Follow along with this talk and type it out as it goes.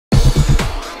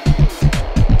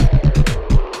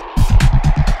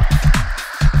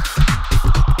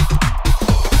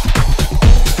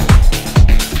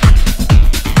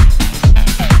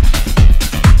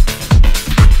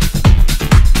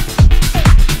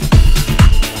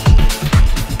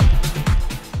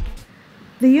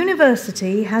The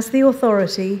university has the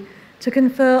authority to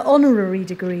confer honorary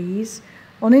degrees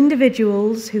on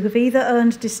individuals who have either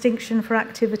earned distinction for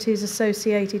activities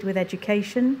associated with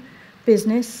education,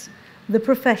 business, the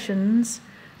professions,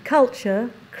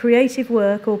 culture, creative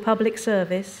work or public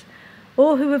service,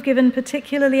 or who have given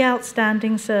particularly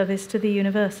outstanding service to the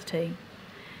university.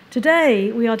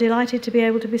 Today, we are delighted to be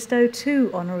able to bestow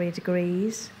 2 honorary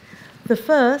degrees. The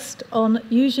first on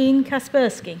Eugene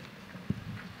Kaspersky.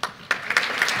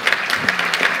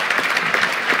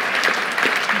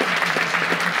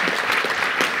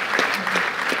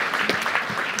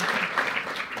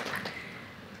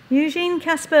 Eugene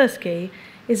Kaspersky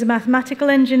is a mathematical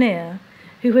engineer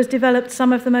who has developed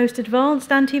some of the most advanced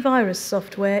antivirus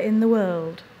software in the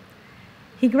world.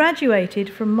 He graduated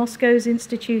from Moscow's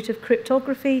Institute of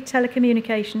Cryptography,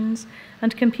 Telecommunications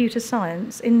and Computer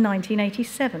Science in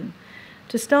 1987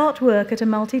 to start work at a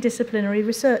multidisciplinary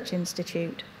research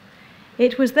institute.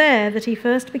 It was there that he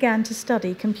first began to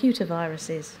study computer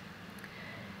viruses.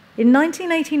 In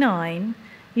 1989,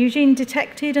 Eugene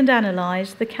detected and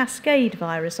analysed the Cascade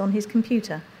virus on his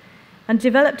computer and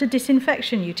developed a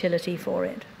disinfection utility for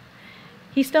it.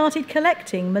 He started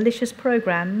collecting malicious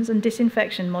programs and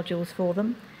disinfection modules for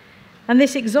them, and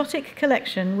this exotic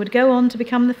collection would go on to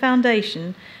become the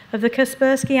foundation of the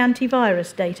Kaspersky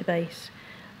antivirus database,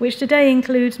 which today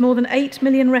includes more than 8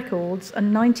 million records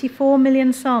and 94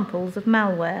 million samples of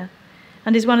malware,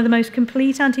 and is one of the most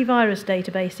complete antivirus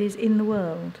databases in the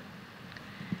world.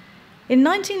 In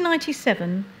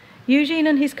 1997, Eugene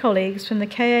and his colleagues from the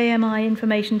KAMI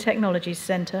Information Technologies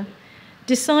Centre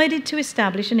decided to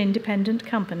establish an independent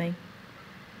company.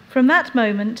 From that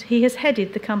moment, he has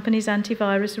headed the company's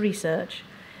antivirus research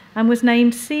and was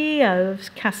named CEO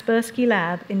of Kaspersky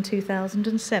Lab in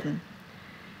 2007.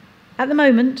 At the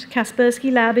moment, Kaspersky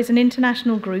Lab is an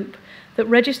international group that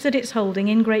registered its holding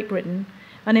in Great Britain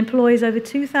and employs over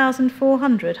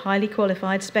 2,400 highly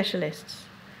qualified specialists.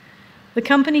 The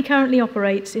company currently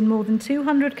operates in more than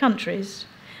 200 countries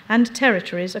and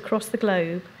territories across the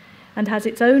globe and has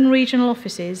its own regional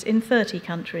offices in 30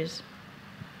 countries.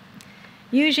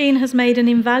 Eugene has made an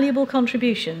invaluable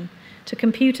contribution to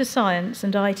computer science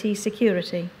and IT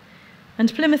security,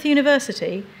 and Plymouth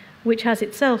University, which has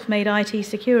itself made IT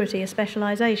security a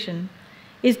specialisation,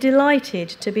 is delighted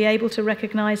to be able to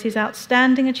recognise his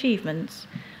outstanding achievements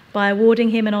by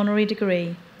awarding him an honorary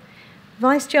degree.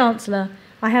 Vice-Chancellor,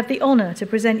 I have the honour to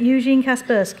present Eugene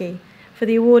Kaspersky for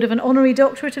the award of an Honorary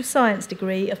Doctorate of Science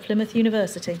degree of Plymouth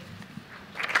University.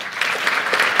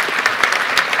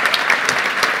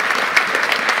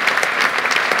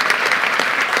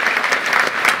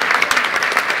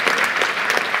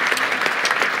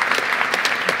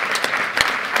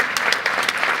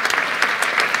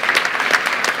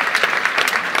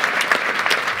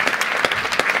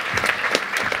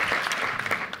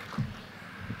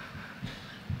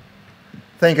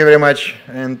 Thank you very much,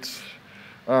 and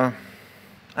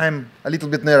I'm a little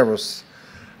bit nervous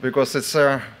because it's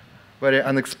very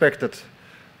unexpected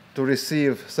to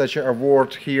receive such an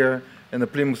award here in the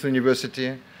Plymouth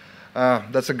University.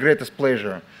 That's the greatest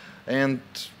pleasure, and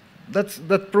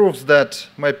that proves that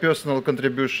my personal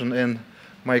contribution in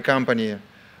my company,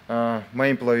 my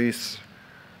employees,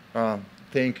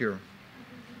 thank you,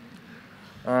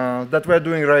 that we're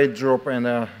doing the right job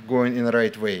and going in the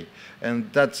right way.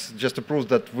 And that's just a proof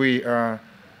that we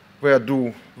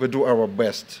do our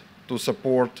best to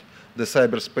support the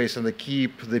cyberspace and to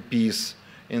keep the peace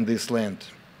in this land.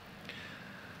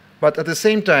 But at the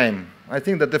same time, I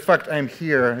think that the fact I'm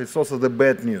here is also the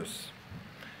bad news,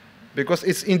 because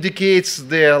it indicates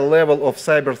the level of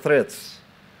cyber threats.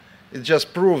 It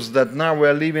just proves that now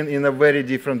we're living in a very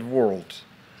different world.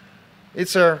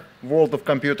 It's a world of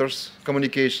computers,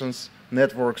 communications,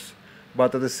 networks,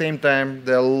 but at the same time,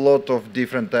 there are a lot of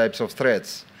different types of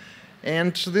threats.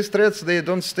 And these threats, they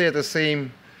don't stay at the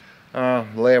same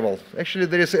level. Actually,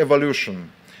 there is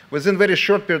evolution. Within a very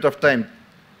short period of time,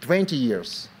 20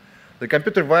 years, the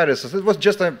computer viruses, it was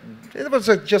just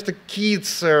a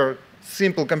kids'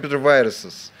 simple computer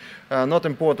viruses, not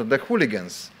important, the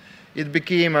hooligans. It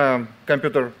became a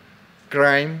computer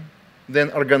crime, then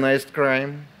organized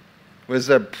crime, with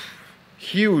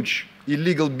huge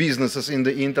illegal businesses in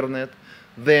the internet,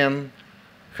 then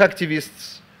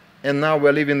hacktivists, and now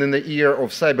we're living in the era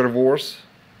of cyber wars,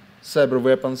 cyber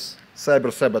weapons,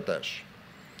 cyber sabotage.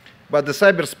 But the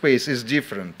cyberspace is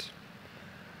different.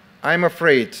 I'm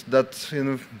afraid that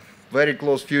in a very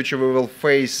close future we will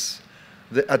face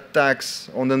the attacks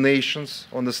on the nations,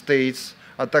 on the states,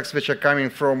 attacks which are coming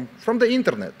from the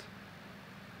internet,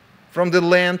 from the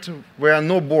land where there are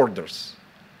no borders,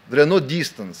 there are no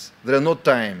distance, there are no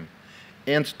time.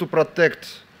 And to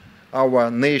protect our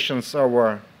nations,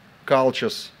 our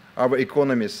cultures, our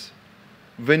economies,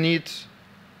 we need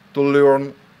to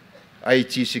learn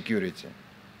IT security.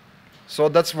 So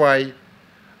that's why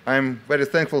I'm very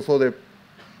thankful for the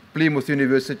Plymouth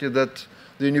University, that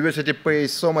the university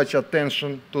pays so much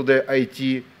attention to the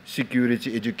IT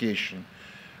security education.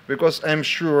 Because I'm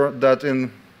sure that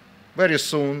very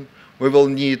soon we will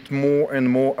need more and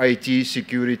more IT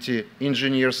security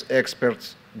engineers,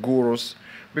 experts, gurus,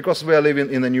 because we are living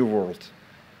in a new world.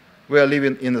 We are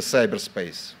living in a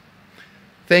cyberspace.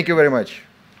 Thank you very much.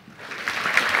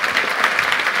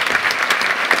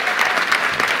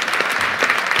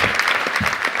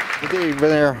 Today,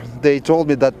 when they told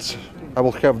me that I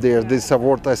will have this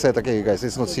award, I said, okay, guys,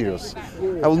 it's not serious.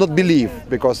 I will not believe,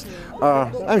 because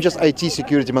I'm just IT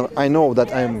security man. I know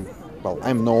that I'm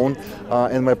known,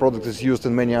 and my product is used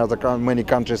in many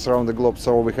countries around the globe.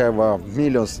 So we have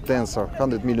millions, tens or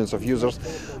 100 millions of users.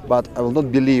 But I will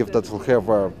not believe that we'll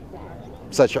have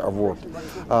such an award.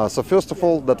 So first of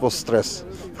all, that was stress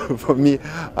for me.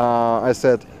 I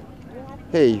said,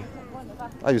 hey,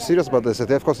 are you serious about this? I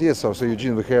said, of course, yes. So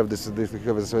Eugene, we have this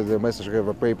message, we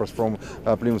have papers from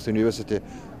Plymouth University. I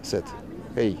said,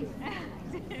 hey,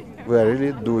 we are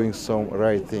really doing some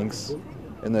right things,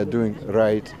 and are doing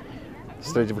right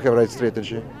strategy. We have right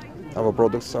strategy, our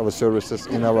products, our services,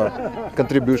 in our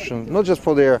contribution, not just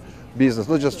for their business,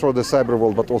 not just for the cyber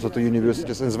world, but also to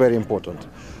universities. And it's very important.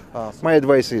 My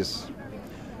advice is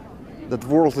that the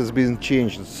world has been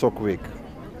changed so quick.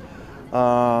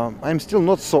 I'm still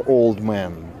not so old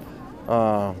man.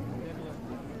 I'll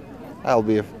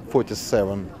be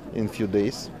 47 in a few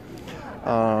days.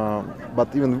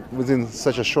 But even within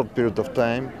such a short period of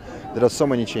time, there are so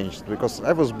many changes, because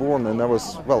I was born and I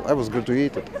was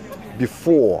graduated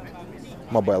before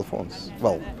mobile phones.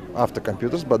 Well, after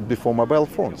computers, but before mobile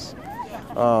phones.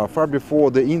 Far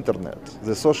before the internet,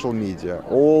 the social media,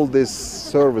 all these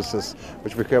services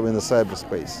which we have in the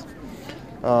cyberspace.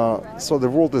 So the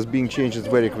world is being changed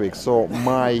very quick. So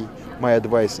my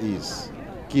advice is,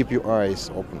 keep your eyes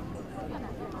open,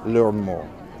 learn more,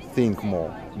 think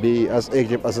more, be as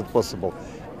active as it possible,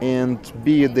 and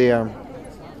be their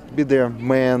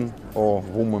man or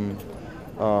woman,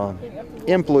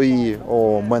 employee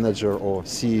or manager or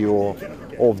CEO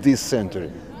of this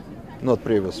century, not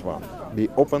previous one. Be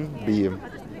open, be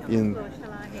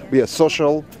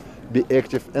social, be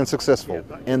active and successful,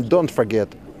 and don't forget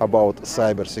about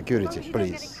cybersecurity,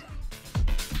 please.